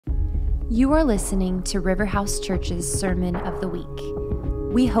You are listening to Riverhouse Church's Sermon of the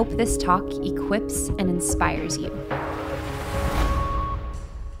Week. We hope this talk equips and inspires you.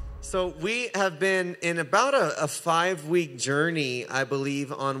 So we have been in about a 5-week journey, I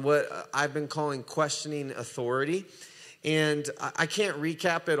believe, on what I've been calling questioning authority. And I can't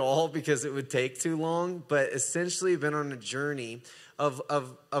recap it all because it would take too long, but essentially been on a journey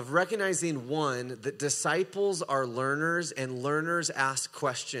of recognizing, one, that disciples are learners and learners ask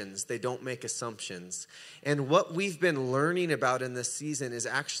questions. They don't make assumptions. And what we've been learning about in this season is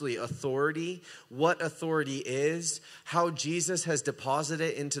actually authority, what authority is, how Jesus has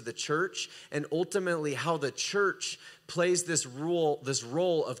deposited it into the church, and ultimately how the church plays this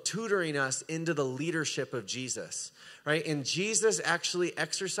role of tutoring us into the leadership of Jesus. Right? And Jesus actually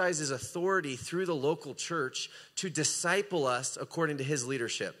exercises authority through the local church to disciple us according to his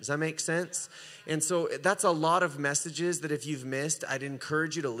leadership. Does that make sense? And so that's a lot of messages that if you've missed, I'd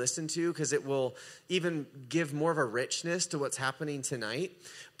encourage you to listen to because it will even give more of a richness to what's happening tonight.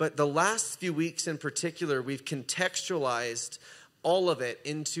 But the last few weeks in particular, we've contextualized all of it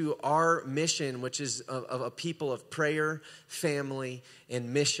into our mission, which is of a people of prayer, family,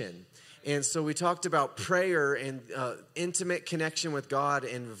 and mission. And so we talked about prayer and intimate connection with God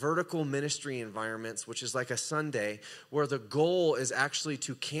in vertical ministry environments, which is like a Sunday, where the goal is actually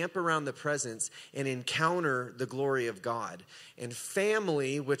to camp around the presence and encounter the glory of God. And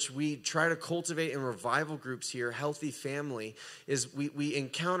family, which we try to cultivate in revival groups here, healthy family, is we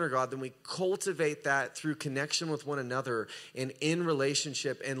encounter God, then we cultivate that through connection with one another and in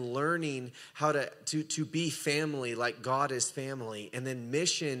relationship and learning how to be family like God is family. And then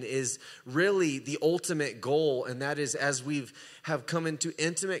mission is really the ultimate goal, and that is as have come into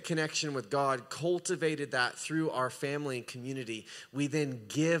intimate connection with God, cultivated that through our family and community, we then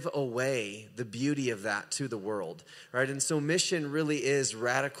give away the beauty of that to the world, right? And so mission really is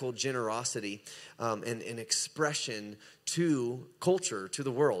radical generosity and an expression to culture, to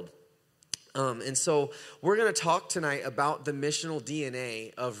the world. And so we're going to talk tonight about the missional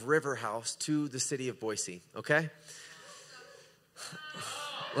DNA of Riverhouse to the city of Boise, okay?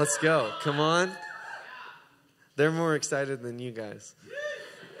 Let's go. Come on. They're more excited than you guys.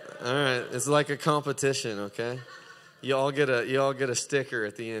 All right. It's like a competition, okay? You all get a sticker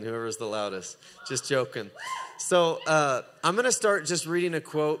at the end, whoever's the loudest. Just joking. So I'm going to start just reading a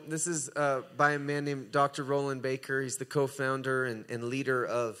quote. This is by a man named Dr. Roland Baker. He's the co-founder and leader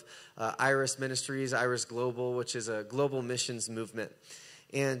of Iris Ministries, Iris Global, which is a global missions movement.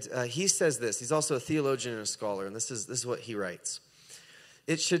 And he says this. He's also a theologian and a scholar, and this is what he writes.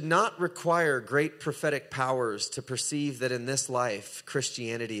 It should not require great prophetic powers to perceive that in this life,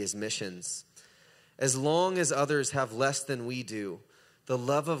 Christianity is missions. As long as others have less than we do, the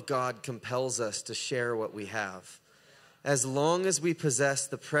love of God compels us to share what we have. As long as we possess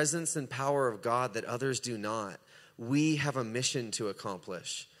the presence and power of God that others do not, we have a mission to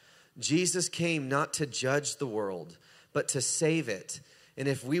accomplish. Jesus came not to judge the world, but to save it. And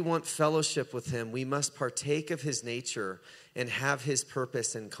if we want fellowship with him, we must partake of his nature and have his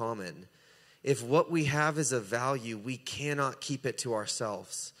purpose in common. If what we have is of value, we cannot keep it to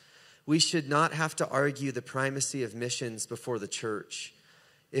ourselves. We should not have to argue the primacy of missions before the church.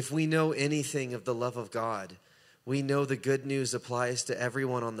 If we know anything of the love of God, we know the good news applies to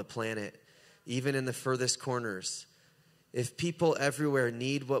everyone on the planet, even in the furthest corners. If people everywhere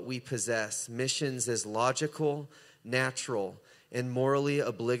need what we possess, missions is logical, natural, and morally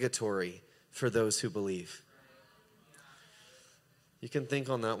obligatory for those who believe. You can think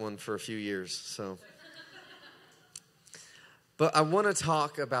on that one for a few years. But I want to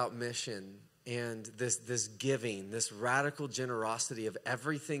talk about mission and this giving, this radical generosity of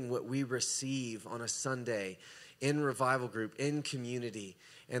everything what we receive on a Sunday in revival group, in community,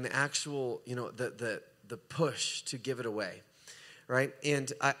 and the actual, the push to give it away. Right?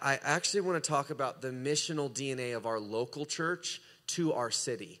 And I actually want to talk about the missional DNA of our local church to our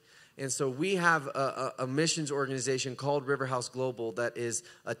city. And so we have a missions organization called Riverhouse Global that is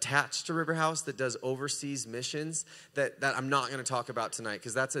attached to Riverhouse that does overseas missions that I'm not going to talk about tonight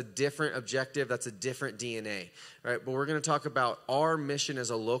because that's a different objective. That's a different DNA. Right? But we're going to talk about our mission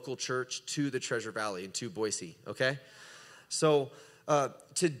as a local church to the Treasure Valley and to Boise. Okay? So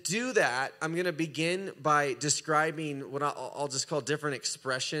to do that, I'm going to begin by describing what I'll just call different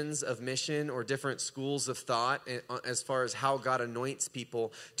expressions of mission or different schools of thought as far as how God anoints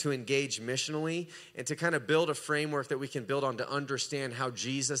people to engage missionally and to kind of build a framework that we can build on to understand how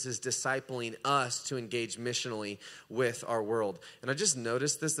Jesus is discipling us to engage missionally with our world. And I just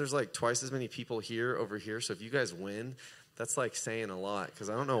noticed this. There's like twice as many people here over here. So if you guys win, That's like saying a lot, because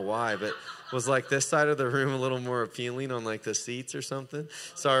I don't know why, but was like this side of the room a little more appealing on like the seats or something?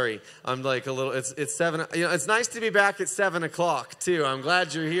 Sorry, I'm like a little, it's 7, it's nice to be back at 7 o'clock too. I'm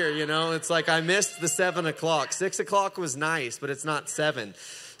glad you're here, it's like I missed the 7 o'clock. 6 o'clock was nice, but it's not 7.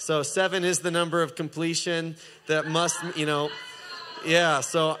 So 7 is the number of completion that must, yeah,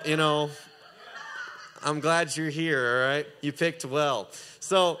 so, I'm glad you're here, all right? You picked well.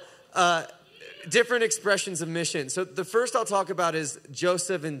 So, different expressions of mission. So the first I'll talk about is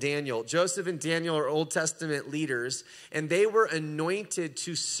Joseph and Daniel. Joseph and Daniel are Old Testament leaders, and they were anointed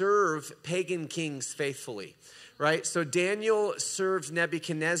to serve pagan kings faithfully, right? So Daniel served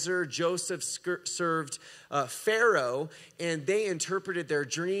Nebuchadnezzar, Joseph served Pharaoh, and they interpreted their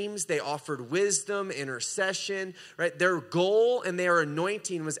dreams. They offered wisdom, intercession, right? Their goal and their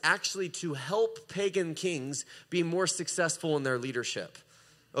anointing was actually to help pagan kings be more successful in their leadership.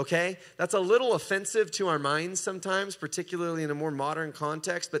 Okay? That's a little offensive to our minds sometimes, particularly in a more modern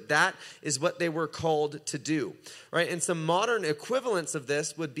context, but that is what they were called to do, right? And some modern equivalents of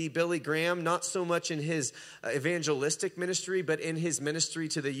this would be Billy Graham, not so much in his evangelistic ministry, but in his ministry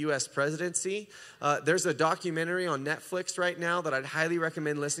to the U.S. presidency. There's a documentary on Netflix right now that I'd highly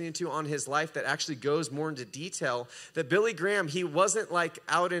recommend listening to on his life that actually goes more into detail, that Billy Graham, he wasn't like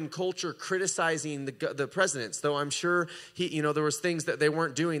out in culture criticizing the presidents, though I'm sure there was things that they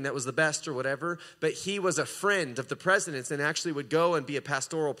weren't doing that was the best or whatever, but he was a friend of the presidents and actually would go and be a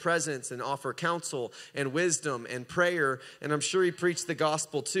pastoral presence and offer counsel and wisdom and prayer, and I'm sure he preached the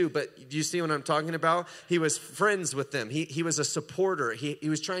gospel too, but do you see what I'm talking about? He was friends with them. He was a supporter. He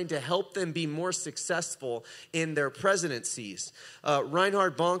was trying to help them be more successful in their presidencies.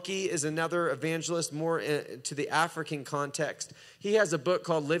 Reinhard Bonnke is another evangelist more to the African context. He has a book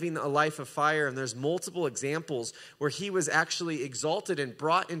called Living a Life of Fire, and there's multiple examples where he was actually exalted and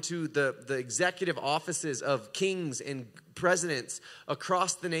brought into the executive offices of kings and presidents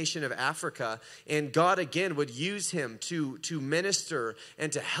across the nation of Africa, and God again would use him to minister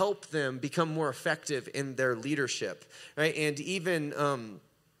and to help them become more effective in their leadership, right? And even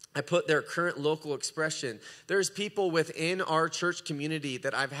I put their current local expression. There's people within our church community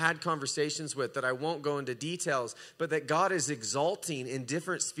that I've had conversations with that I won't go into details, but that God is exalting in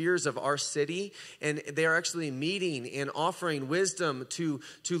different spheres of our city, and they're actually meeting and offering wisdom to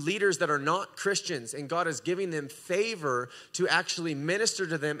leaders that are not Christians, and God is giving them favor to actually minister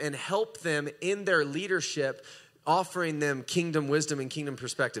to them and help them in their leadership, offering them kingdom wisdom and kingdom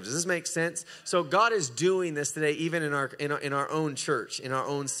perspective. Does this make sense? So God is doing this today, even in our own church, in our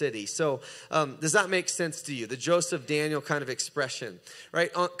own city. So does that make sense to you? The Joseph Daniel kind of expression,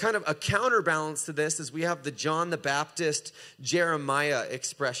 right? Kind of a counterbalance to this is we have the John the Baptist, Jeremiah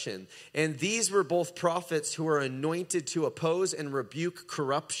expression. And these were both prophets who are anointed to oppose and rebuke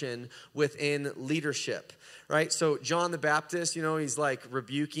corruption within leadership. Right? So John the Baptist, he's like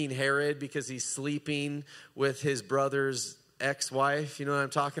rebuking Herod because he's sleeping with his brother's ex-wife, you know what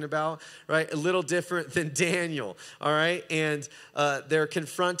I'm talking about, right? A little different than Daniel, all right? And they're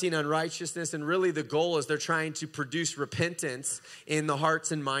confronting unrighteousness, and really the goal is they're trying to produce repentance in the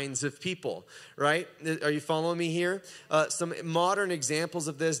hearts and minds of people, right? Are you following me here? Some modern examples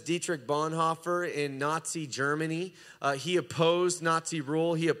of this, Dietrich Bonhoeffer in Nazi Germany, he opposed Nazi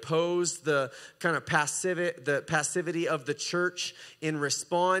rule. He opposed the kind of passivity of the church in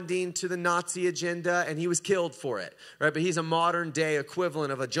responding to the Nazi agenda, and he was killed for it, right? But he's a modern day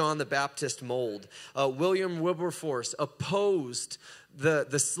equivalent of a John the Baptist mold. William Wilberforce opposed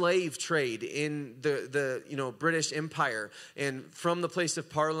the slave trade in the British Empire, and from the place of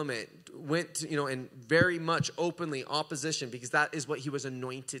Parliament went to, in very much openly opposition, because that is what he was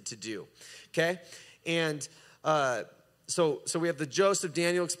anointed to do. Okay, and so we have the Joseph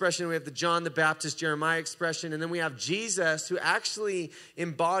Daniel expression, we have the John the Baptist Jeremiah expression, and then we have Jesus, who actually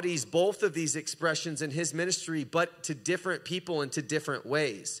embodies both of these expressions in his ministry, but to different people and to different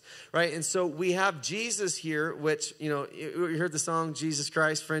ways, right? And so we have Jesus here, which, you heard the song, Jesus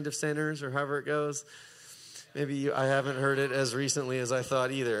Christ, Friend of Sinners, or however it goes. Maybe I haven't heard it as recently as I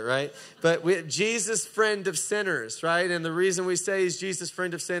thought either, right? But we have Jesus, friend of sinners, right? And the reason we say he's Jesus,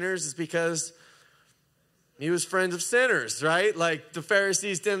 friend of sinners is because he was friend of sinners, right? Like the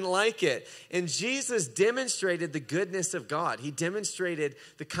Pharisees didn't like it. And Jesus demonstrated the goodness of God. He demonstrated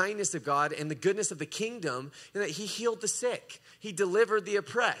the kindness of God and the goodness of the kingdom in that he healed the sick. He delivered the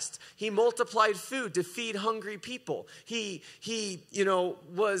oppressed. He multiplied food to feed hungry people. He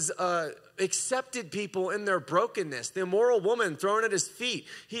was accepted people in their brokenness. The immoral woman thrown at his feet,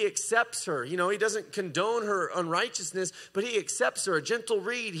 he accepts her. You know, he doesn't condone her unrighteousness, but he accepts her. A gentle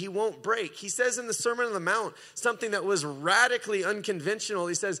reed he won't break. He says in the Sermon on the Mount something that was radically unconventional.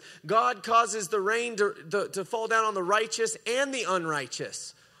 He says, God causes the rain to fall down on the righteous and the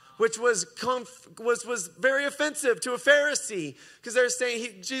unrighteous, which was very offensive to a Pharisee, because they're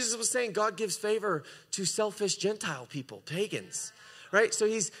saying, Jesus was saying God gives favor to selfish Gentile people, pagans. Right? So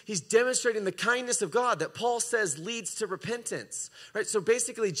he's demonstrating the kindness of God that Paul says leads to repentance. Right? So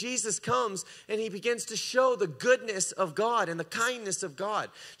basically Jesus comes and he begins to show the goodness of God and the kindness of God.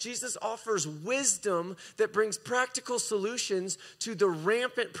 Jesus offers wisdom that brings practical solutions to the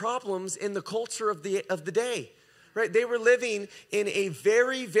rampant problems in the culture of the day. Right? They were living in a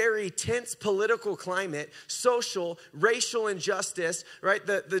very, very tense political climate, social, racial injustice, right?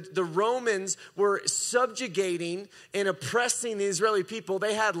 The Romans were subjugating and oppressing the Israeli people.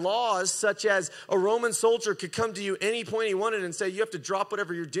 They had laws such as a Roman soldier could come to you any point he wanted and say, you have to drop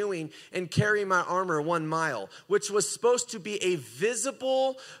whatever you're doing and carry my armor 1 mile, which was supposed to be a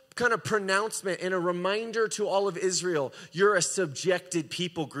visible kind of pronouncement and a reminder to all of Israel, you're a subjected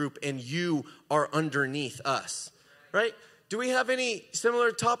people group and you are underneath us. Right? Do we have any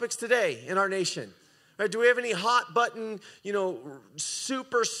similar topics today in our nation? Right? Do we have any hot button,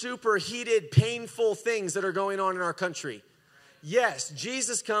 super, super heated, painful things that are going on in our country? Yes,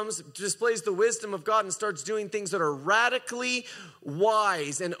 Jesus comes, displays the wisdom of God and starts doing things that are radically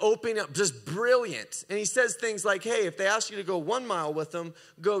wise and open up, just brilliant. And he says things like, hey, if they ask you to go 1 mile with them,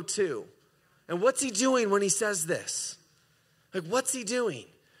 go 2. And what's he doing when he says this? Like, what's he doing?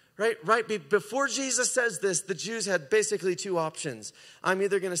 Right? Before Jesus says this, the Jews had basically 2 options. I'm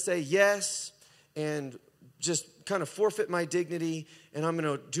either going to say yes and just kind of forfeit my dignity, and I'm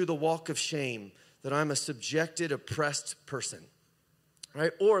going to do the walk of shame that I'm a subjected, oppressed person.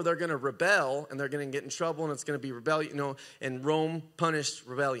 Right? Or they're going to rebel, and they're going to get in trouble, and it's going to be rebellion, and Rome punished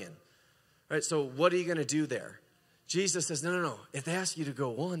rebellion. Right? So what are you going to do there? Jesus says, no. If they ask you to go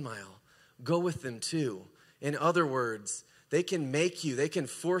 1 mile, go with them 2. In other words, they can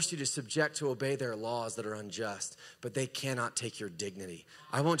force you to subject to obey their laws that are unjust, but they cannot take your dignity.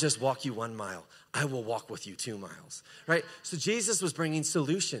 I won't just walk you 1 mile. I will walk with you 2 miles, right? So Jesus was bringing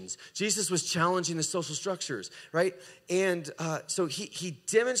solutions. Jesus was challenging the social structures, right? And so he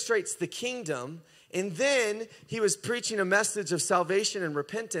demonstrates the kingdom, and then he was preaching a message of salvation and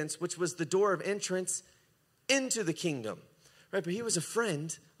repentance, which was the door of entrance into the kingdom, right? But he was a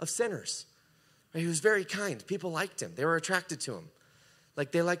friend of sinners. He was very kind. People liked him. They were attracted to him.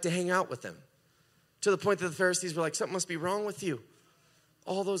 Like, they liked to hang out with him. To the point that the Pharisees were like, something must be wrong with you.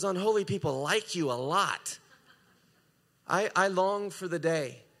 All those unholy people like you a lot. I long for the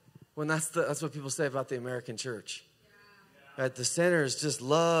day when that's what people say about the American church. Yeah. Right? The sinners just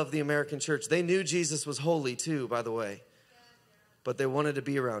love the American church. They knew Jesus was holy too, by the way. But they wanted to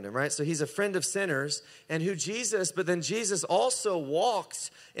be around him, right? So he's a friend of sinners, but then Jesus also walked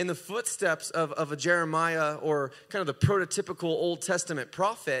in the footsteps of a Jeremiah, or kind of the prototypical Old Testament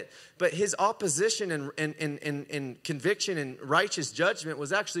prophet, but his opposition and conviction and righteous judgment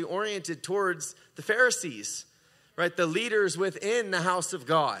was actually oriented towards the Pharisees, right? The leaders within the house of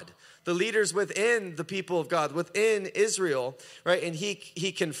God. The leaders within the people of God, within Israel, right? And he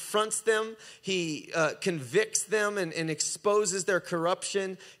confronts them, he convicts them and exposes their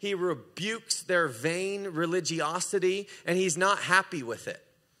corruption. He rebukes their vain religiosity, and he's not happy with it,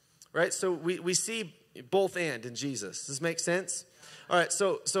 right? So we see both and in Jesus. Does this make sense? All right,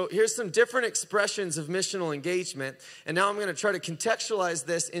 so here's some different expressions of missional engagement. And now I'm going to try to contextualize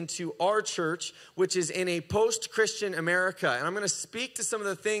this into our church, which is in a post-Christian America. And I'm going to speak to some of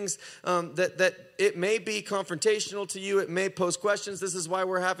the things that it may be confrontational to you. It may pose questions. This is why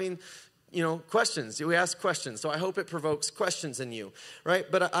we're having questions. We ask questions. So I hope it provokes questions in you, right?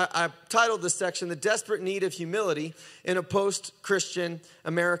 But I titled this section, The Desperate Need of Humility in a Post-Christian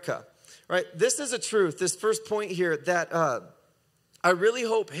America, right? This is a truth, this first point here, that I really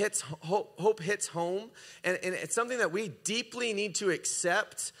hope hits home, and it's something that we deeply need to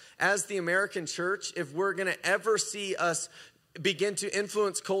accept as the American church if we're going to ever see us begin to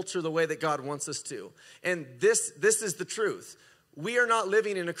influence culture the way that God wants us to. And this is the truth. We are not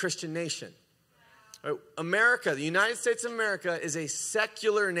living in a Christian nation. America, the United States of America, is a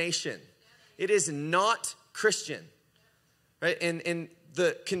secular nation. It is not Christian, right? And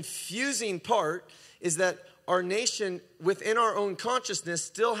the confusing part is that our nation, within our own consciousness,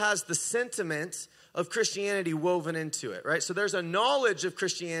 still has the sentiment of Christianity woven into it, right? So there's a knowledge of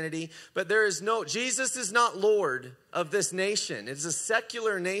Christianity, but Jesus is not Lord of this nation. It's a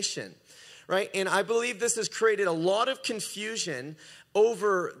secular nation, right? And I believe this has created a lot of confusion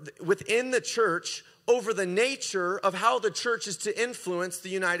within the church over the nature of how the church is to influence the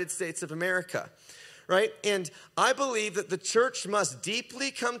United States of America, right? And I believe that the church must deeply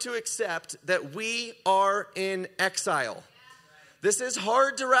come to accept that we are in exile. This is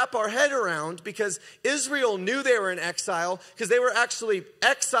hard to wrap our head around because Israel knew they were in exile because they were actually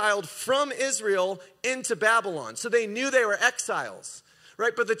exiled from Israel into Babylon. So they knew they were exiles,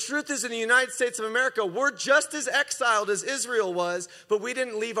 right? But the truth is, in the United States of America, we're just as exiled as Israel was, but we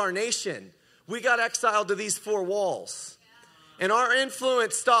didn't leave our nation. We got exiled to these four walls. And our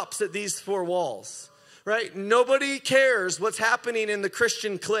influence stops at these four walls, right? Nobody cares what's happening in the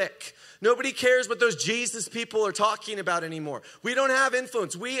Christian clique. Nobody cares what those Jesus people are talking about anymore. We don't have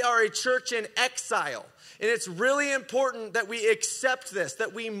influence. We are a church in exile. And it's really important that we accept this,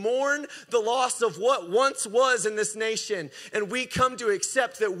 that we mourn the loss of what once was in this nation. And we come to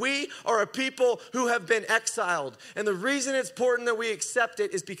accept that we are a people who have been exiled. And the reason it's important that we accept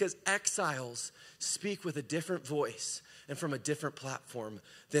it is because exiles speak with a different voice and from a different platform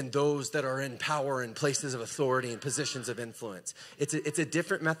than those that are in power and places of authority and positions of influence. It's a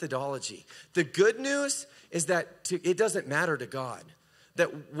different methodology. The good news is that it doesn't matter to God.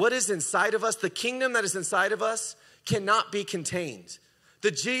 That what is inside of us, the kingdom that is inside of us, cannot be contained. The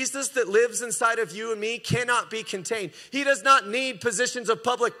Jesus that lives inside of you and me cannot be contained. He does not need positions of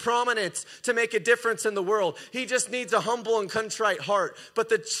public prominence to make a difference in the world. He just needs a humble and contrite heart. But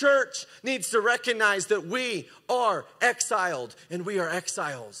the church needs to recognize that we are exiled and we are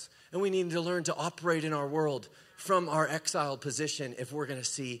exiles. And we need to learn to operate in our world from our exiled position if we're going to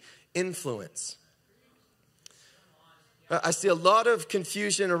see influence. I see a lot of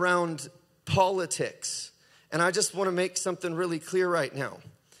confusion around politics. And I just want to make something really clear right now.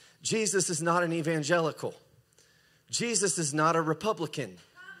 Jesus is not an evangelical. Jesus is not a Republican.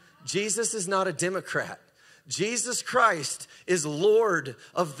 Jesus is not a Democrat. Jesus Christ is Lord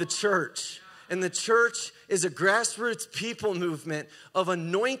of the church. And the church is a grassroots people movement of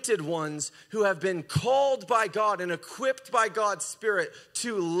anointed ones who have been called by God and equipped by God's Spirit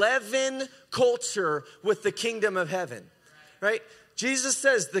to leaven culture with the kingdom of heaven, right? Jesus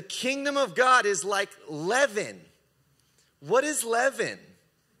says the kingdom of God is like leaven. What is leaven?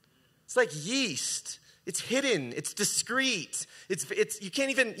 It's like yeast. It's hidden. It's discreet. You can't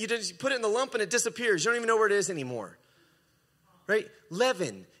even, you just put it in the lump and it disappears. You don't even know where it is anymore. Right?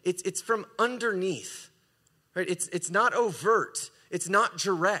 Leaven. It's from underneath. Right? It's not overt. It's not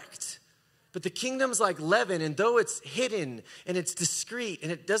direct. But the kingdom's like leaven, and though it's hidden and it's discreet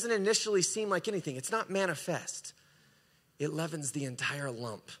and it doesn't initially seem like anything, it's not manifest. It leavens the entire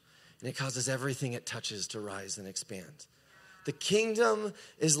lump, and it causes everything it touches to rise and expand. The kingdom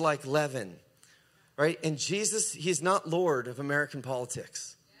is like leaven, right? And Jesus, he's not Lord of American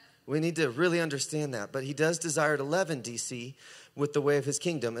politics. We need to really understand that. But he does desire to leaven DC with the way of his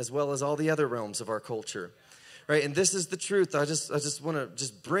kingdom, as well as all the other realms of our culture, right? And this is the truth I just want to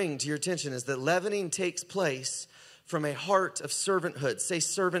just bring to your attention, is that leavening takes place from a heart of servanthood. Say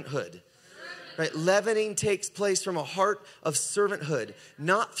servanthood. Right? Leavening takes place from a heart of servanthood,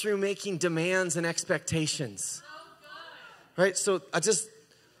 not through making demands and expectations. Right? So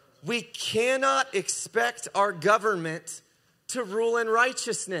we cannot expect our government to rule in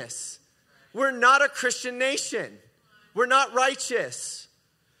righteousness. We're not a Christian nation. We're not righteous.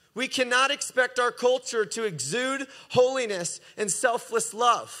 We cannot expect our culture to exude holiness and selfless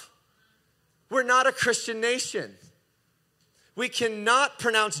love. We're not a Christian nation. We cannot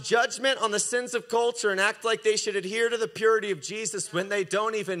pronounce judgment on the sins of culture and act like they should adhere to the purity of Jesus when they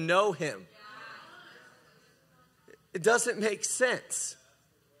don't even know him. It doesn't make sense.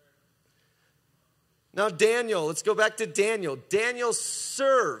 Now Daniel, let's go back to Daniel. Daniel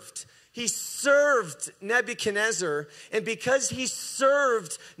served. He served Nebuchadnezzar, and because he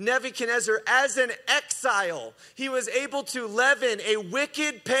served Nebuchadnezzar as an exile, he was able to leaven a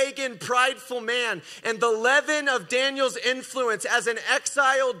wicked, pagan, prideful man. And the leaven of Daniel's influence as an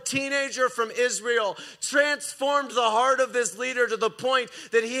exiled teenager from Israel transformed the heart of this leader to the point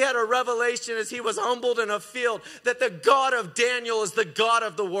that he had a revelation as he was humbled in a field that the God of Daniel is the God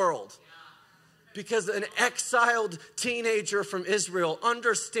of the world. Because an exiled teenager from Israel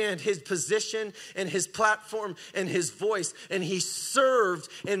understood his position and his platform and his voice. And he served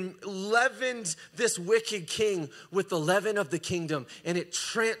and leavened this wicked king with the leaven of the kingdom. And it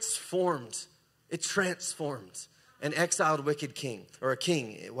transformed an exiled wicked king, or a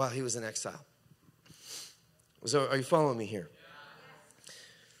king while he was in exile. So are you following me here?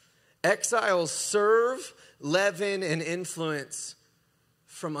 Exiles serve, leaven, and influence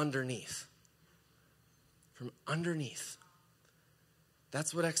from underneath. From underneath.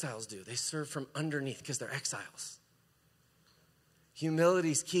 That's what exiles do. They serve from underneath because they're exiles.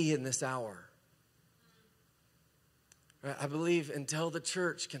 Humility is key in this hour. Right? I believe until the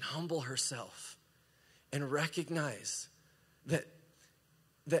church can humble herself and recognize that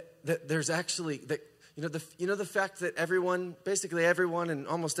there's actually that the fact that basically everyone in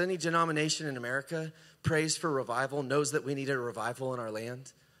almost any denomination in America prays for revival, knows that we need a revival in our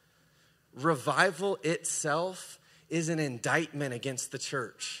land. Revival itself is an indictment against the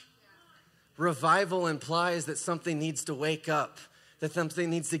church. Revival implies that something needs to wake up, that something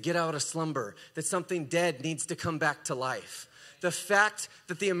needs to get out of slumber, that something dead needs to come back to life. The fact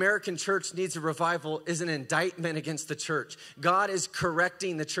that the American church needs a revival is an indictment against the church. God is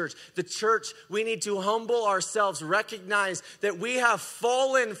correcting the church. The church, we need to humble ourselves, recognize that we have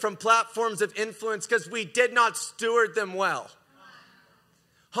fallen from platforms of influence because we did not steward them well.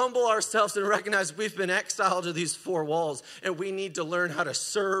 Humble ourselves and recognize we've been exiled to these four walls, and we need to learn how to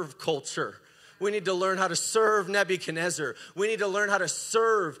serve culture. We need to learn how to serve Nebuchadnezzar. We need to learn how to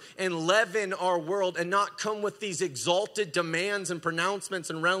serve and leaven our world and not come with these exalted demands and pronouncements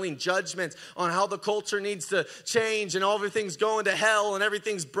and railing judgments on how the culture needs to change and everything's going to hell and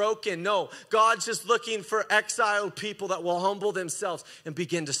everything's broken. No, God's just looking for exiled people that will humble themselves and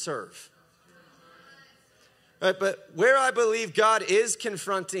begin to serve. Right, but where I believe God is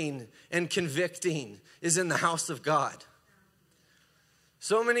confronting and convicting is in the house of God.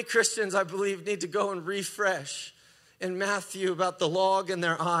 So many Christians, I believe, need to go and refresh in Matthew about the log in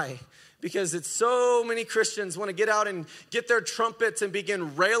their eye, because it's so many Christians want to get out and get their trumpets and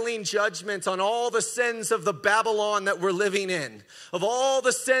begin railing judgments on all the sins of the Babylon that we're living in, of all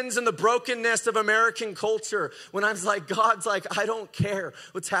the sins and the brokenness of American culture. When I'm like, God's like, I don't care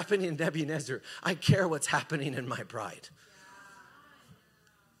what's happening in Nebuchadnezzar. I care what's happening in my bride.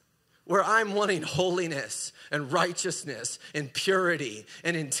 Where I'm wanting holiness and righteousness and purity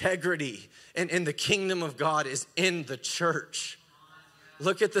and integrity and the kingdom of God is in the church.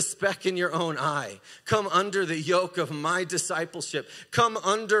 Look at the speck in your own eye. Come under the yoke of my discipleship. Come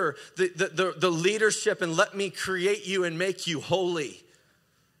under the leadership and let me create you and make you holy.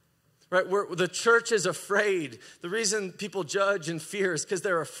 Right? The church is afraid. The reason people judge and fear is because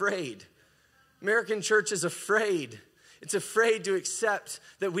they're afraid. American church is afraid. It's afraid to accept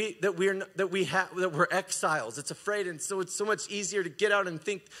that we're exiles. It's afraid, and so it's so much easier to get out and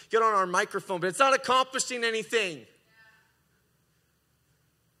get on our microphone, but it's not accomplishing anything.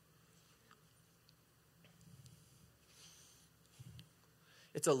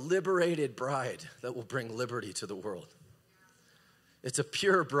 It's a liberated bride that will bring liberty to the world. It's a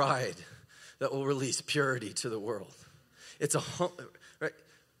pure bride that will release purity to the world. Right?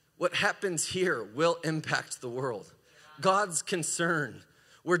 What happens here will impact the world. God's concern,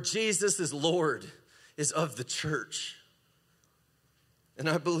 where Jesus is Lord, is of the church. And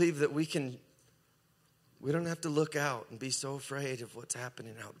I believe that we don't have to look out and be so afraid of what's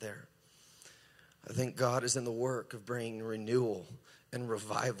happening out there. I think God is in the work of bringing renewal and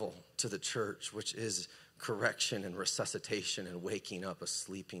revival to the church, which is correction and resuscitation and waking up a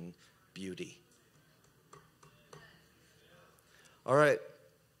sleeping beauty. All right,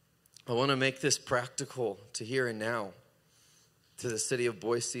 I want to make this practical to here and now, to the city of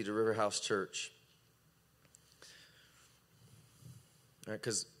Boise, to River House Church. All right,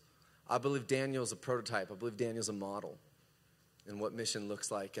 because I believe Daniel's a prototype. I believe Daniel's a model in what mission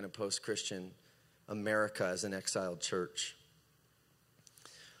looks like in a post-Christian America as an exiled church.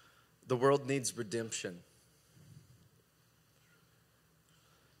 The world needs redemption.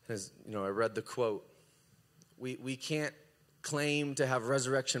 As you know, I read the quote. We can't claim to have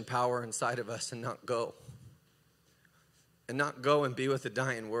resurrection power inside of us and not go. And not go and be with a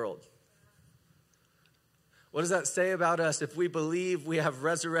dying world. What does that say about us if we believe we have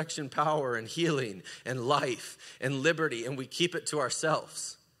resurrection power and healing and life and liberty and we keep it to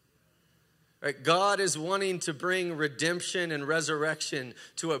ourselves? Right? God is wanting to bring redemption and resurrection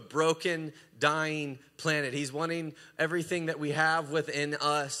to a broken, dying planet. He's wanting everything that we have within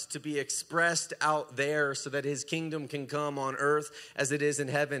us to be expressed out there so that his kingdom can come on earth as it is in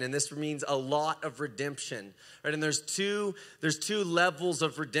heaven. And this means a lot of redemption. Right? And there's two levels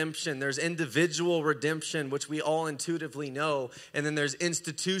of redemption. There's individual redemption, which we all intuitively know, and then there's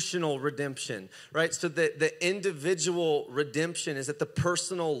institutional redemption. Right? So the individual redemption is at the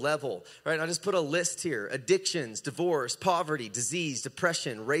personal level. Right? I just put a list here: addictions, divorce, poverty, disease,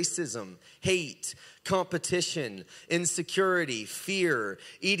 depression, racism, hate, competition, insecurity, fear,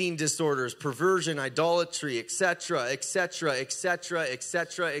 eating disorders, perversion, idolatry, etc., etc., etc.,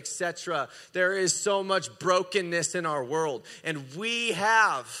 etc., etc. There is so much brokenness in our world, and we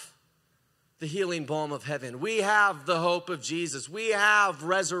have the healing balm of heaven. We have the hope of Jesus. We have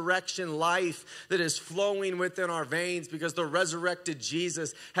resurrection life that is flowing within our veins because the resurrected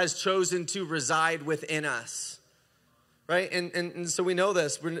Jesus has chosen to reside within us. Right? And so we know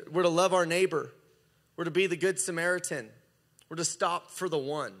this. We're to love our neighbor. We're to be the good Samaritan. We're to stop for the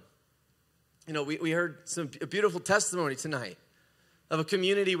one. You know, we heard a beautiful testimony tonight of a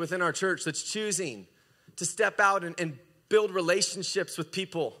community within our church that's choosing to step out and build relationships with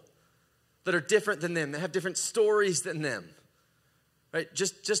people that are different than them, that have different stories than them, right?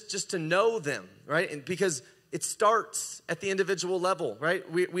 Just to know them, right? And because it starts at the individual level, right?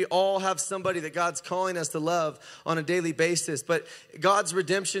 We all have somebody that God's calling us to love on a daily basis, but God's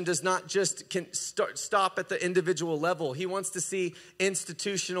redemption does not just stop at the individual level. He wants to see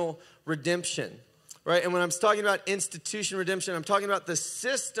institutional redemption. Right? And when I'm talking about institution redemption, I'm talking about the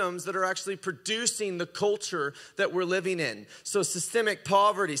systems that are actually producing the culture that we're living in. So systemic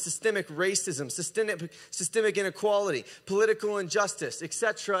poverty, systemic racism, systemic inequality, political injustice, et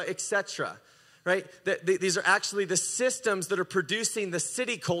cetera, right? These are actually the systems that are producing the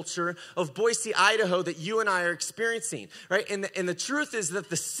city culture of Boise, Idaho that you and I are experiencing, right? And the truth is that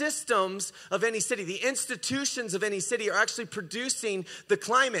the systems of any city, the institutions of any city are actually producing the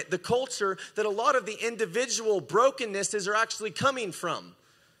climate, the culture that a lot of the individual brokennesses are actually coming from,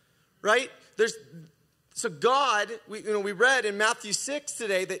 right? So God, we read in Matthew 6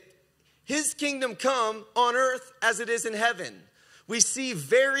 today that his kingdom come on earth as it is in heaven. We see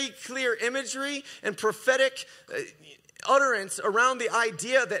very clear imagery and prophetic utterance around the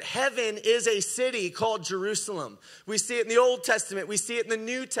idea that heaven is a city called Jerusalem. We see it in the Old Testament. We see it in the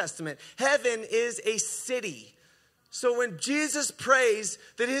New Testament. Heaven is a city. So when Jesus prays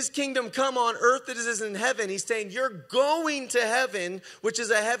that his kingdom come on earth as it is in heaven, he's saying you're going to heaven, which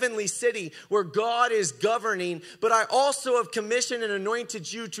is a heavenly city where God is governing. But I also have commissioned and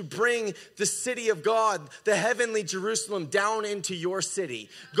anointed you to bring the city of God, the heavenly Jerusalem, down into your city.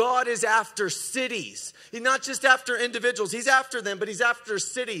 God is after cities. He's not just after individuals. He's after them, but he's after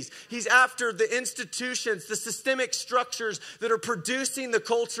cities. He's after the institutions, the systemic structures that are producing the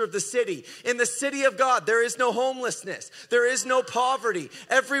culture of the city. In the city of God, there is no homelessness. There is no poverty.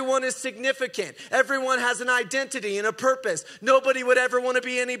 Everyone is significant. Everyone has an identity and a purpose. Nobody would ever want to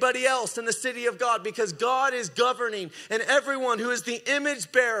be anybody else in the city of God because God is governing, and everyone who is the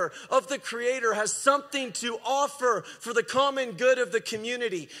image bearer of the Creator has something to offer for the common good of the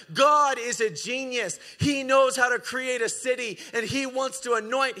community. God is a genius. He knows how to create a city, and he wants to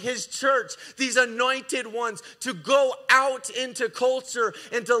anoint his church, these anointed ones, to go out into culture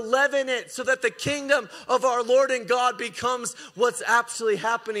and to leaven it so that the kingdom of our Lord and God becomes what's actually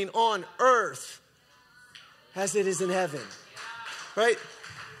happening on earth as it is in heaven, right?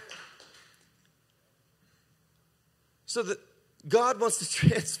 So that God wants to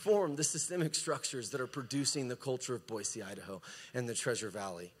transform the systemic structures that are producing the culture of Boise, Idaho, and the Treasure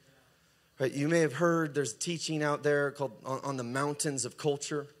Valley. Right? You may have heard there's teaching out there called on the mountains of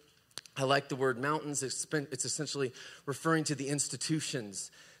culture. I like the word mountains. It's essentially referring to the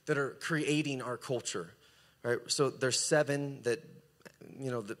institutions that are creating our culture. Right, so there's 7 that,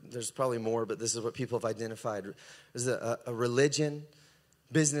 there's probably more, but this is what people have identified. There's a religion,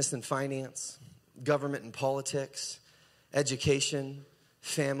 business and finance, government and politics, education,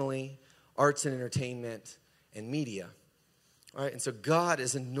 family, arts and entertainment, and media. All right, and so God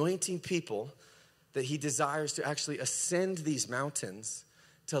is anointing people that he desires to actually ascend these mountains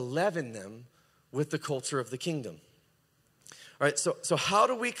to leaven them with the culture of the kingdom. All right, so how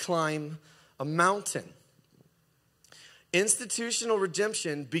do we climb a mountain? Institutional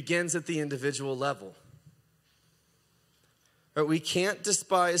redemption begins at the individual level. Right, we can't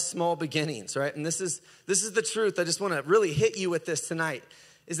despise small beginnings, right? And this is the truth. I just want to really hit you with this tonight,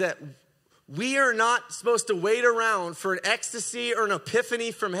 is that we are not supposed to wait around for an ecstasy or an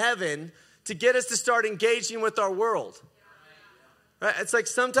epiphany from heaven to get us to start engaging with our world. Right? It's like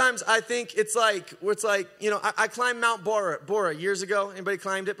sometimes I think it's like I climbed Mount Bora years ago. Anybody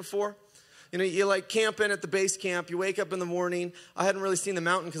climbed it before? You like camping at the base camp. You wake up in the morning. I hadn't really seen the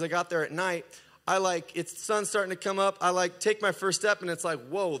mountain because I got there at night. It's sun's starting to come up. I take my first step and it's like,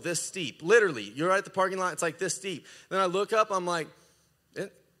 whoa, this steep. Literally, you're right at the parking lot. It's like this steep. Then I look up. I'm like,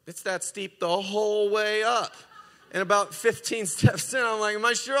 it's that steep the whole way up. And about 15 steps in, I'm like, am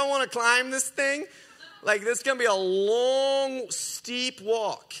I sure I want to climb this thing? Like, this is going to be a long, steep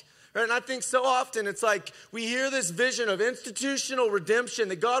walk. Right? And I think so often it's like we hear this vision of institutional redemption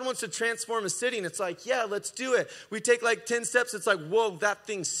that God wants to transform a city. And it's like, yeah, let's do it. We take 10 steps. It's like, whoa, that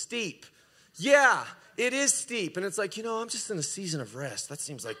thing's steep. Yeah, it is steep. And it's like, I'm just in a season of rest. That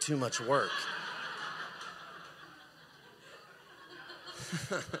seems like too much work.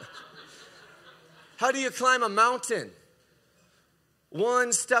 How do you climb a mountain?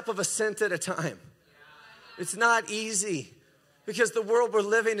 One step of ascent at a time. It's not easy because the world we're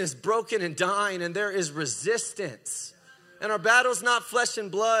living is broken and dying, and there is resistance. And our battle's not flesh and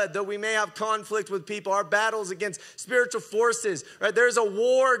blood, though we may have conflict with people. Our battle's against spiritual forces, right? There's a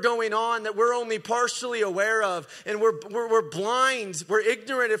war going on that we're only partially aware of. And we're blind. We're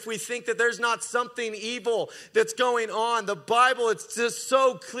ignorant if we think that there's not something evil that's going on. The Bible, it's just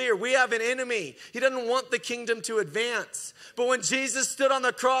so clear. We have an enemy. He doesn't want the kingdom to advance. But when Jesus stood on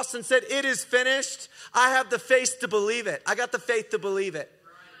the cross and said, "It is finished," I have the faith to believe it. I got the faith to believe it.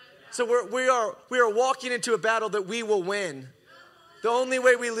 So we are walking into a battle that we will win. The only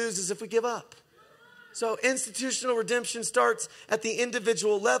way we lose is if we give up. So institutional redemption starts at the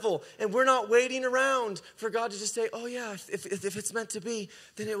individual level. And we're not waiting around for God to just say, "Oh yeah, if it's meant to be,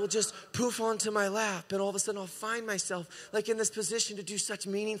 then it will just poof onto my lap. And all of a sudden I'll find myself like in this position to do such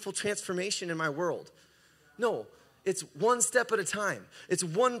meaningful transformation in my world." No. It's one step at a time. It's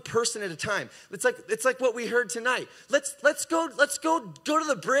one person at a time. It's like what we heard tonight. Let's go to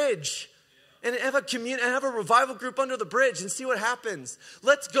the bridge and have a revival group under the bridge and see what happens.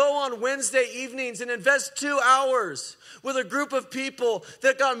 Let's go on Wednesday evenings and invest 2 hours with a group of people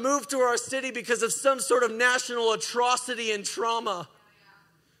that got moved to our city because of some sort of national atrocity and trauma.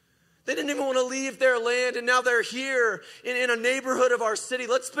 They didn't even want to leave their land, and now they're here in a neighborhood of our city.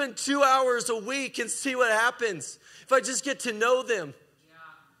 Let's spend 2 hours a week and see what happens if I just get to know them. Yeah,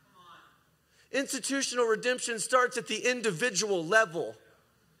 come on. Institutional redemption starts at the individual level.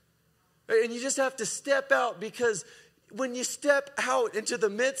 And you just have to step out, because when you step out into the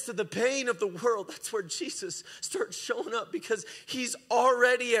midst of the pain of the world, that's where Jesus starts showing up, because he's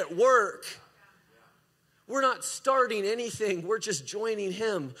already at work. We're not starting anything. We're just joining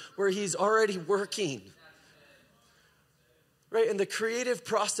him where he's already working. Right? And the creative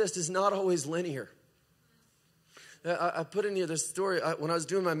process is not always linear. I put in here this story when I was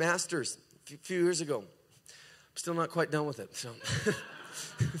doing my master's a few years ago. I'm still not quite done with it. So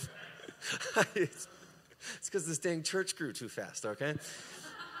it's because this dang church grew too fast, okay?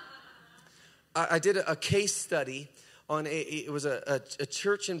 I did a case study on it was a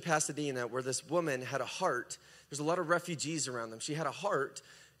church in Pasadena where this woman had a heart. There's a lot of refugees around them. She had a heart.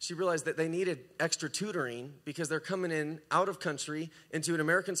 She realized that they needed extra tutoring because they're coming in out of country into an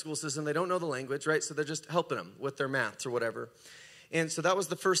American school system. They don't know the language, right? So they're just helping them with their maths or whatever. And so that was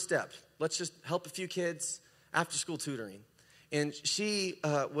the first step. Let's just help a few kids after school tutoring. And she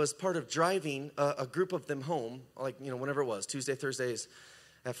was part of driving a group of them home, like, whenever it was, Tuesday, Thursdays,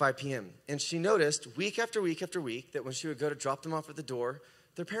 at 5 p.m. And she noticed week after week after week that when she would go to drop them off at the door,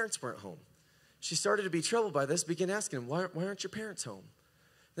 their parents weren't home. She started to be troubled by this, began asking them, why aren't your parents home?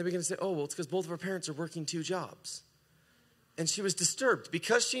 They began to say, oh, well, it's because both of our parents are working 2 jobs. And she was disturbed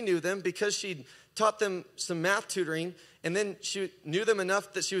because she knew them, because she'd taught them some math tutoring, and then she knew them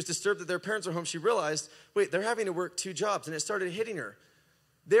enough that she was disturbed that their parents were home. She realized, wait, they're having to work 2 jobs. And it started hitting her.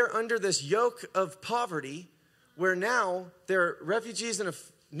 They're under this yoke of poverty where now they're refugees in a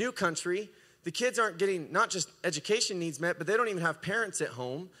new country. The kids aren't getting not just education needs met, but they don't even have parents at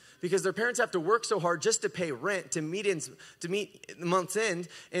home because their parents have to work so hard just to pay rent, to meet the month's end,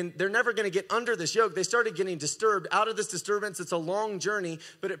 and they're never going to get under this yoke. They started getting disturbed. Out of this disturbance, it's a long journey,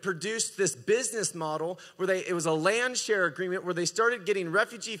 but it produced this business model where it was a land share agreement where they started getting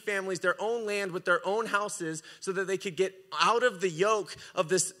refugee families their own land with their own houses so that they could get out of the yoke of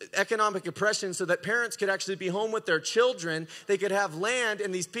this economic oppression, so that parents could actually be home with their children. They could have land,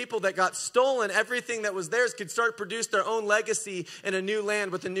 and these people that got stolen, everything that was theirs, could start produce their own legacy in a new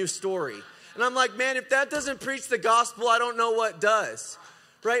land with a new story. And I'm like, man, if that doesn't preach the gospel, I don't know what does.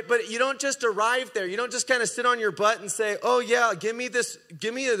 Right? But you don't just arrive there. You don't just kind of sit on your butt and say, oh yeah, give me this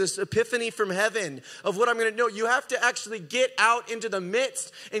epiphany from heaven of what I'm going to know. You have to actually get out into the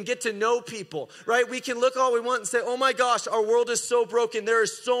midst and get to know people. Right? We can look all we want and say, oh my gosh, our world is so broken. There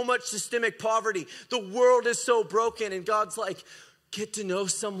is so much systemic poverty. The world is so broken. And God's like, get to know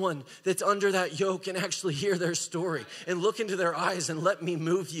someone that's under that yoke and actually hear their story and look into their eyes and let me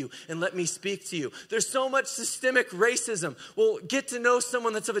move you and let me speak to you. There's so much systemic racism. Well, get to know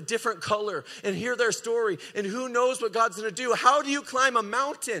someone that's of a different color and hear their story, and who knows what God's going to do. How do you climb a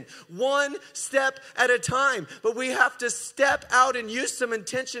mountain? One step at a time. But we have to step out and use some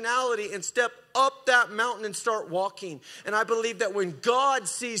intentionality and step up that mountain and start walking. And I believe that when God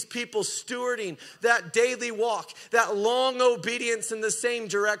sees people stewarding that daily walk, that long obedience in the same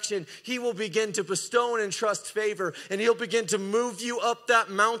direction, he will begin to bestow and entrust favor, and he'll begin to move you up that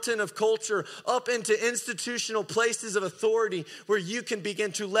mountain of culture, up into institutional places of authority where you can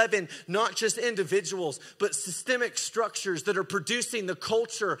begin to leaven not just individuals, but systemic structures that are producing the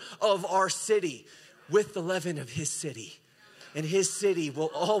culture of our city. with the leaven of his city. And his city will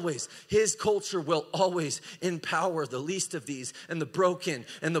always, his culture will always empower the least of these and the broken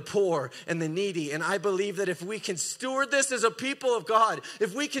and the poor and the needy. And I believe that if we can steward this as a people of God,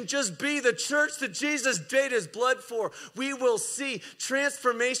 if we can just be the church that Jesus paid his blood for, we will see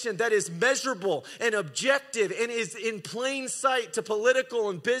transformation that is measurable and objective and is in plain sight to political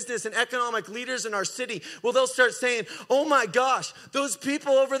and business and economic leaders in our city. Well, they'll start saying, oh my gosh, those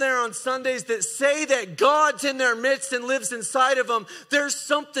people over there on Sundays that say that God's in their midst and lives inside of them, there's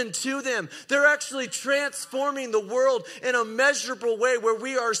something to them. They're actually transforming the world in a measurable way where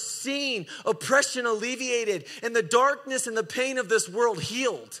we are seeing oppression alleviated and the darkness and the pain of this world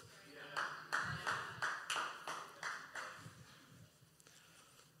healed.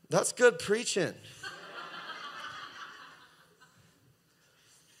 That's good preaching.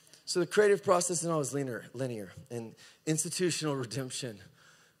 So the creative process is always linear, and institutional redemption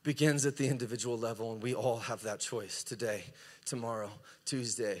begins at the individual level, and we all have that choice today, tomorrow,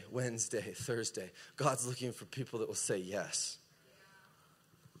 Tuesday, Wednesday, Thursday. God's looking for people that will say yes.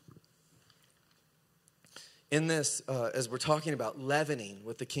 In this, as we're talking about leavening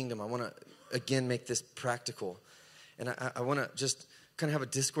with the kingdom, I want to, again, make this practical. And I want to just kind of have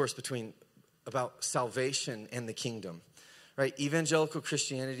a discourse about salvation and the kingdom. Right? Evangelical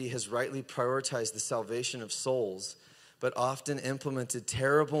Christianity has rightly prioritized the salvation of souls, but often implemented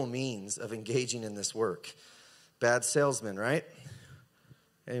terrible means of engaging in this work. Bad salesmen, right?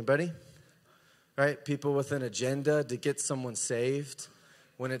 Anybody? Right? People with an agenda to get someone saved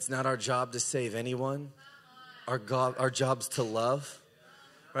when it's not our job to save anyone. Our job's to love.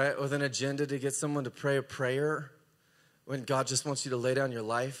 Right? With an agenda to get someone to pray a prayer when God just wants you to lay down your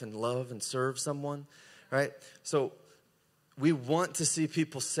life and love and serve someone. Right? So we want to see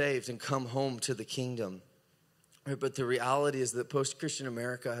people saved and come home to the kingdom. Right, but the reality is that post-Christian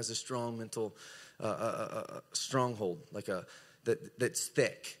America has a strong mental stronghold, that's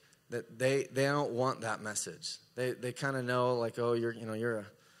thick. That they don't want that message. They kind of know, like, oh, you're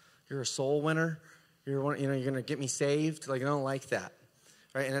a soul winner. You're going to get me saved. Like, I don't like that,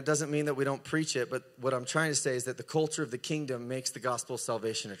 right? And it doesn't mean that we don't preach it. But what I'm trying to say is that the culture of the kingdom makes the gospel of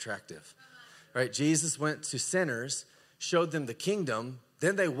salvation attractive, right? Jesus went to sinners, showed them the kingdom.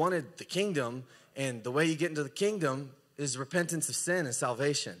 Then they wanted the kingdom. And the way you get into the kingdom is repentance of sin and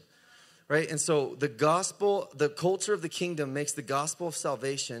salvation, right? And so the culture of the kingdom makes the gospel of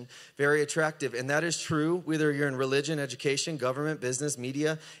salvation very attractive. And that is true whether you're in religion, education, government, business,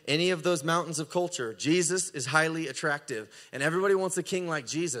 media, any of those mountains of culture. Jesus is highly attractive. And everybody wants a king like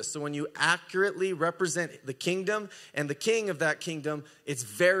Jesus. So when you accurately represent the kingdom and the king of that kingdom, it's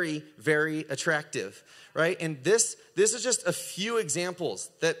very, very attractive. Right? And this is just a few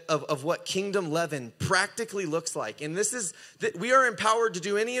examples of what kingdom leaven practically looks like. And we are empowered to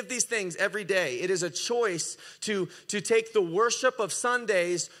do any of these things every day. It is a choice to take the worship of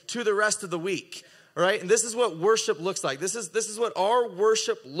Sundays to the rest of the week. All right? And this is what worship looks like. This is what our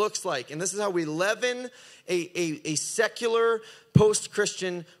worship looks like. And this is how we leaven a secular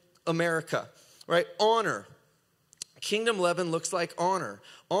post-Christian America. Right? Honor. Kingdom leaven looks like honor.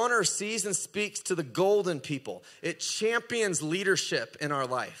 Honor sees and speaks to the golden people. It champions leadership in our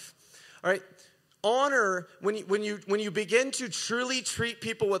life. All right? Honor, when you begin to truly treat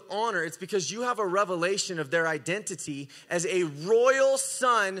people with honor, it's because you have a revelation of their identity as a royal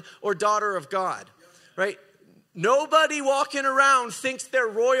son or daughter of God. Right? Nobody walking around thinks they're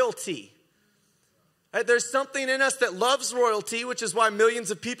royalty. Right? There's something in us that loves royalty, which is why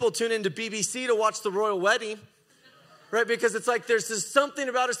millions of people tune into BBC to watch the royal wedding. Right? Because it's like there's just something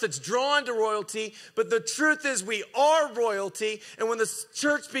about us that's drawn to royalty. But the truth is we are royalty. And when the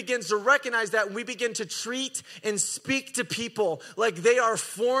church begins to recognize that, we begin to treat and speak to people like they are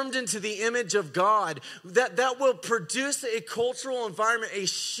formed into the image of God, that will produce a cultural environment, a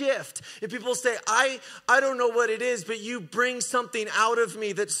shift. If people say, I don't know what it is, but you bring something out of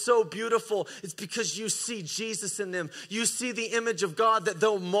me that's so beautiful. It's because you see Jesus in them. You see the image of God that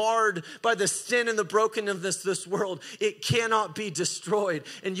though marred by the sin and the brokenness of this world, it cannot be destroyed,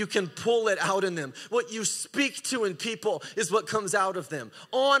 and you can pull it out in them. What you speak to in people is what comes out of them.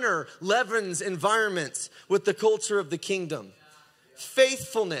 Honor leavens environments with the culture of the kingdom.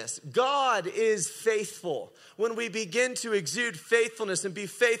 Faithfulness. God is faithful. When we begin to exude faithfulness and be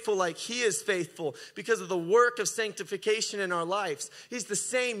faithful like he is faithful because of the work of sanctification in our lives, he's the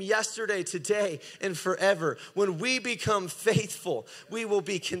same yesterday, today, and forever. When we become faithful, we will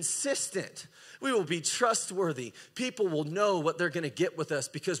be consistent. We will be trustworthy. People will know what they're going to get with us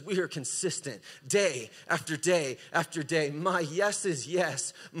because we are consistent day after day after day. My yes is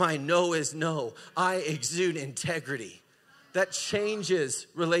yes. My no is no. I exude integrity. That changes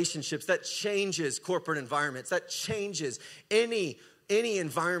relationships. That changes corporate environments. That changes any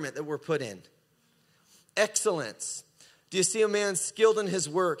environment that we're put in. Excellence. Do you see a man skilled in his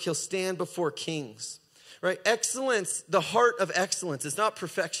work? He'll stand before kings. Right? Excellence, the heart of excellence is not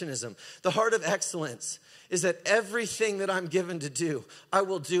perfectionism. The heart of excellence is that everything that I'm given to do, I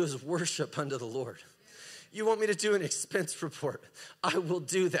will do as worship unto the Lord. You want me to do an expense report? I will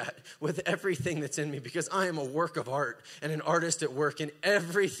do that with everything that's in me because I am a work of art and an artist at work, and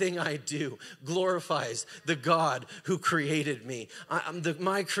everything I do glorifies the God who created me.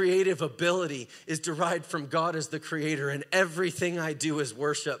 My creative ability is derived from God as the creator, and everything I do is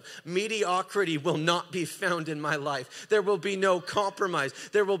worship. Mediocrity will not be found in my life. There will be no compromise.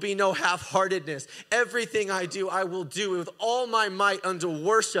 There will be no half-heartedness. Everything I do, I will do with all my might unto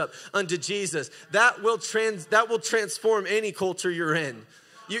worship unto Jesus. That will transform any culture you're in.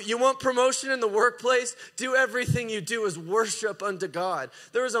 You want promotion in the workplace? Do everything you do as worship unto God.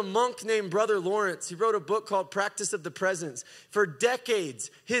 There was a monk named Brother Lawrence. He wrote a book called Practice of the Presence. For decades,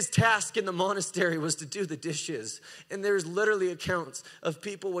 his task in the monastery was to do the dishes. And there's literally accounts of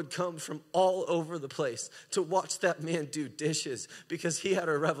people would come from all over the place to watch that man do dishes because he had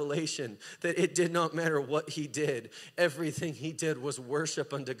a revelation that it did not matter what he did. Everything he did was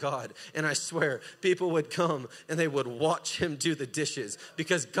worship unto God. And I swear, people would come and they would watch him do the dishes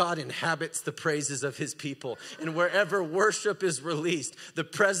because God inhabits the praises of his people. And wherever worship is released, the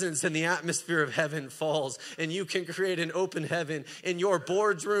presence and the atmosphere of heaven falls. And you can create an open heaven in your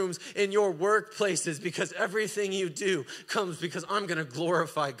boardrooms, in your workplaces, because everything you do comes because I'm going to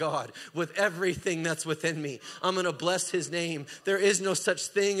glorify God with everything that's within me. I'm going to bless his name. There is no such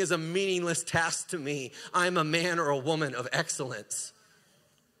thing as a meaningless task to me. I'm a man or a woman of excellence.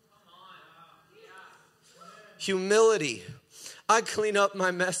 Humility. I clean up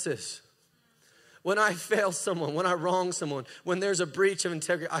my messes. When I fail someone, when I wrong someone, when there's a breach of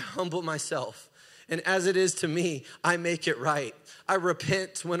integrity, I humble myself. And as it is to me, I make it right. I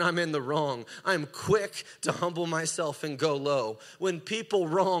repent when I'm in the wrong. I'm quick to humble myself and go low. When people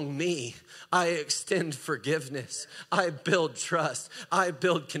wrong me, I extend forgiveness. I build trust. I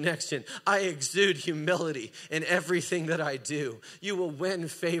build connection. I exude humility in everything that I do. You will win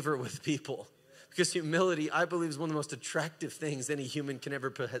favor with people. Because humility, I believe, is one of the most attractive things any human can ever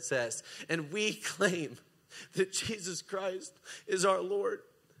possess. And we claim that Jesus Christ is our Lord.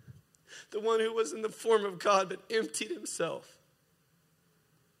 The one who was in the form of God but emptied himself.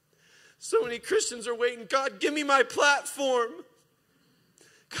 So many Christians are waiting, God, give me my platform.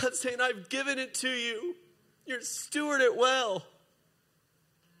 God's saying, I've given it to you. You're steward it well.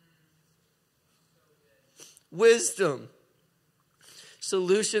 Wisdom.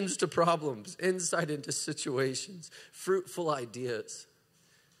 Solutions to problems, insight into situations, fruitful ideas.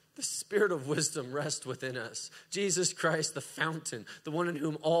 The spirit of wisdom rests within us. Jesus Christ, the fountain, the one in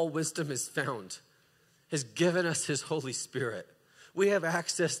whom all wisdom is found, has given us his Holy Spirit. We have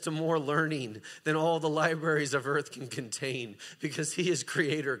access to more learning than all the libraries of earth can contain because he is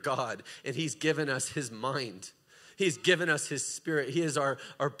creator God and he's given us his mind. He's given us his spirit. He is our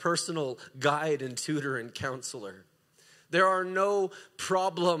personal guide and tutor and counselor. There are no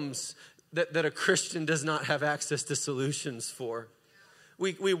problems that a Christian does not have access to solutions for.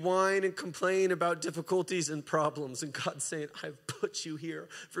 We whine and complain about difficulties and problems, and God's saying, I've put you here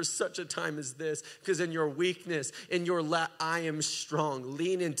for such a time as this, because in your weakness, in your I am strong.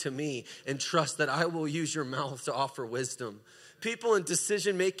 Lean into me and trust that I will use your mouth to offer wisdom. People in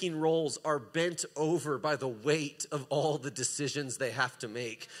decision-making roles are bent over by the weight of all the decisions they have to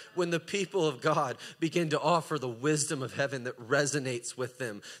make. When the people of God begin to offer the wisdom of heaven that resonates with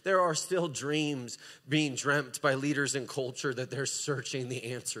them, there are still dreams being dreamt by leaders in culture that they're searching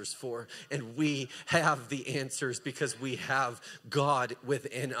the answers for. And we have the answers because we have God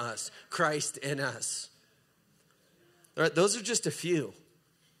within us, Christ in us. All right, those are just a few.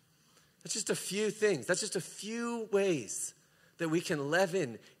 That's just a few things. That's just a few ways that we can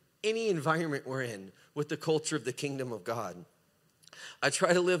leaven any environment we're in with the culture of the kingdom of God. I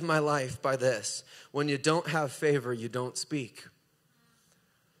try to live my life by this. When you don't have favor, you don't speak.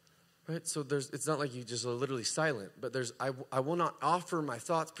 Right? So it's not like you just are literally silent, but I will not offer my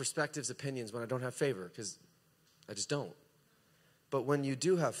thoughts, perspectives, opinions when I don't have favor, because I just don't. But when you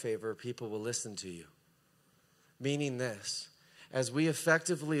do have favor, people will listen to you. Meaning this, as we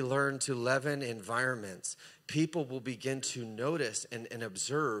effectively learn to leaven environments, people will begin to notice and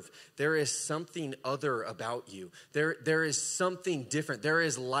observe there is something other about you. There is something different. There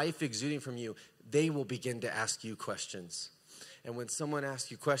is life exuding from you. They will begin to ask you questions. And when someone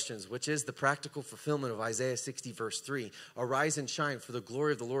asks you questions, which is the practical fulfillment of Isaiah 60 verse 3, arise and shine, for the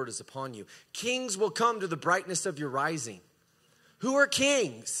glory of the Lord is upon you. Kings will come to the brightness of your rising. Who are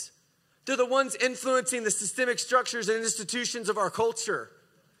kings? They're the ones influencing the systemic structures and institutions of our culture.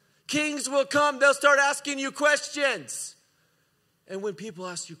 Kings will come, they'll start asking you questions. And when people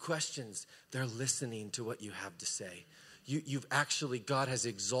ask you questions, they're listening to what you have to say. You've actually, God has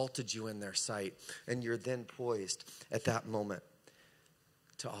exalted you in their sight, and you're then poised at that moment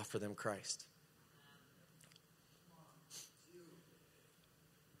to offer them Christ.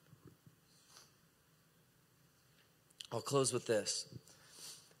 I'll close with this.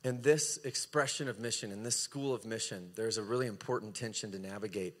 In this expression of mission, in this school of mission, there's a really important tension to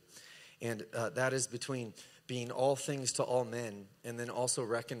navigate. And that is between being all things to all men and then also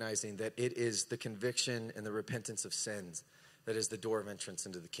recognizing that it is the conviction and the repentance of sins that is the door of entrance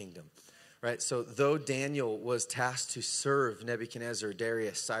into the kingdom. Right? So though Daniel was tasked to serve Nebuchadnezzar,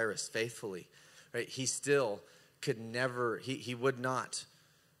 Darius, Cyrus faithfully, right, he still could never, he would not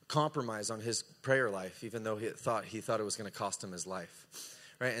compromise on his prayer life, even though he thought it was going to cost him his life.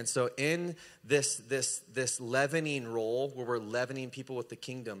 Right? And so in this leavening role where we're leavening people with the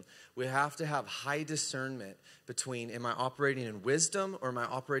kingdom, we have to have high discernment between, am I operating in wisdom or am I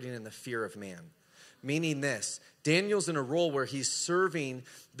operating in the fear of man? Meaning this, Daniel's in a role where he's serving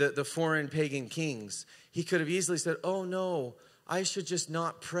the foreign pagan kings. He could have easily said, oh no, I should just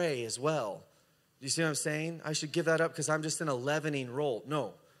not pray as well. Do you see what I'm saying? I should give that up because I'm just in a leavening role.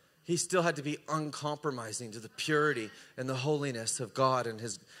 No. He still had to be uncompromising to the purity and the holiness of God and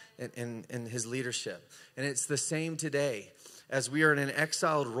his leadership. And it's the same today. As we are in an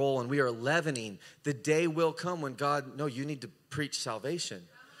exiled role and we are leavening, the day will come when God, no, you need to preach salvation.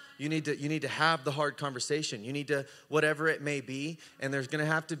 You need to have the hard conversation. You need to, whatever it may be, and there's going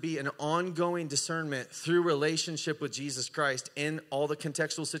to have to be an ongoing discernment through relationship with Jesus Christ in all the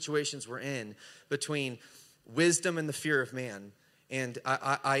contextual situations we're in between wisdom and the fear of man. And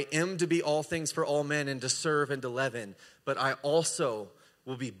I am to be all things for all men and to serve and to leaven. But I also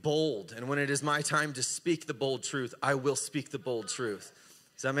will be bold. And when it is my time to speak the bold truth, I will speak the bold truth.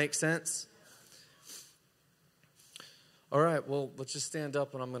 Does that make sense? All right, well, let's just stand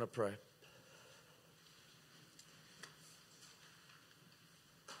up and I'm going to pray.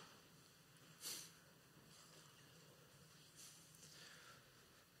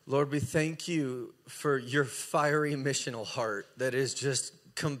 Lord, we thank you for your fiery missional heart that is just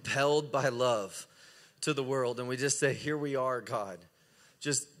compelled by love to the world. And we just say, here we are, God.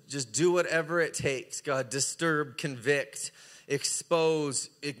 Just do whatever it takes, God. Disturb, convict, expose,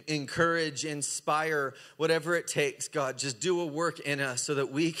 encourage, inspire, whatever it takes, God. Just do a work in us so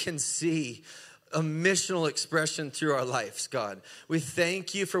that we can see a missional expression through our lives, God. We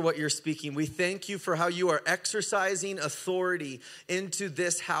thank you for what you're speaking. We thank you for how you are exercising authority into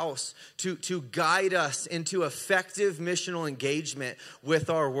this house to guide us into effective missional engagement with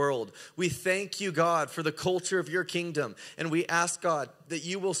our world. We thank you, God, for the culture of your kingdom. And we ask, God, that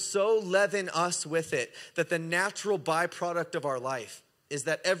you will so leaven us with it that the natural byproduct of our life is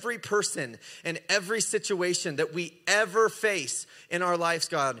that every person and every situation that we ever face in our lives,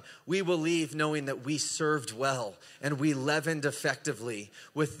 God, we will leave knowing that we served well and we leavened effectively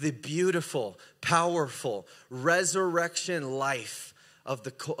with the beautiful, powerful resurrection life of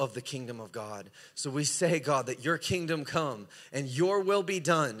the kingdom of God. So we say, God, that your kingdom come and your will be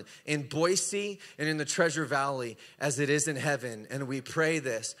done in Boise and in the Treasure Valley as it is in heaven. And we pray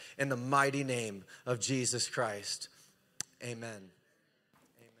this in the mighty name of Jesus Christ. Amen.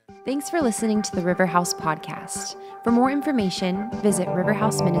 Thanks for listening to the River House podcast. For more information, visit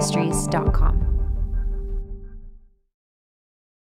riverhouseministries.com.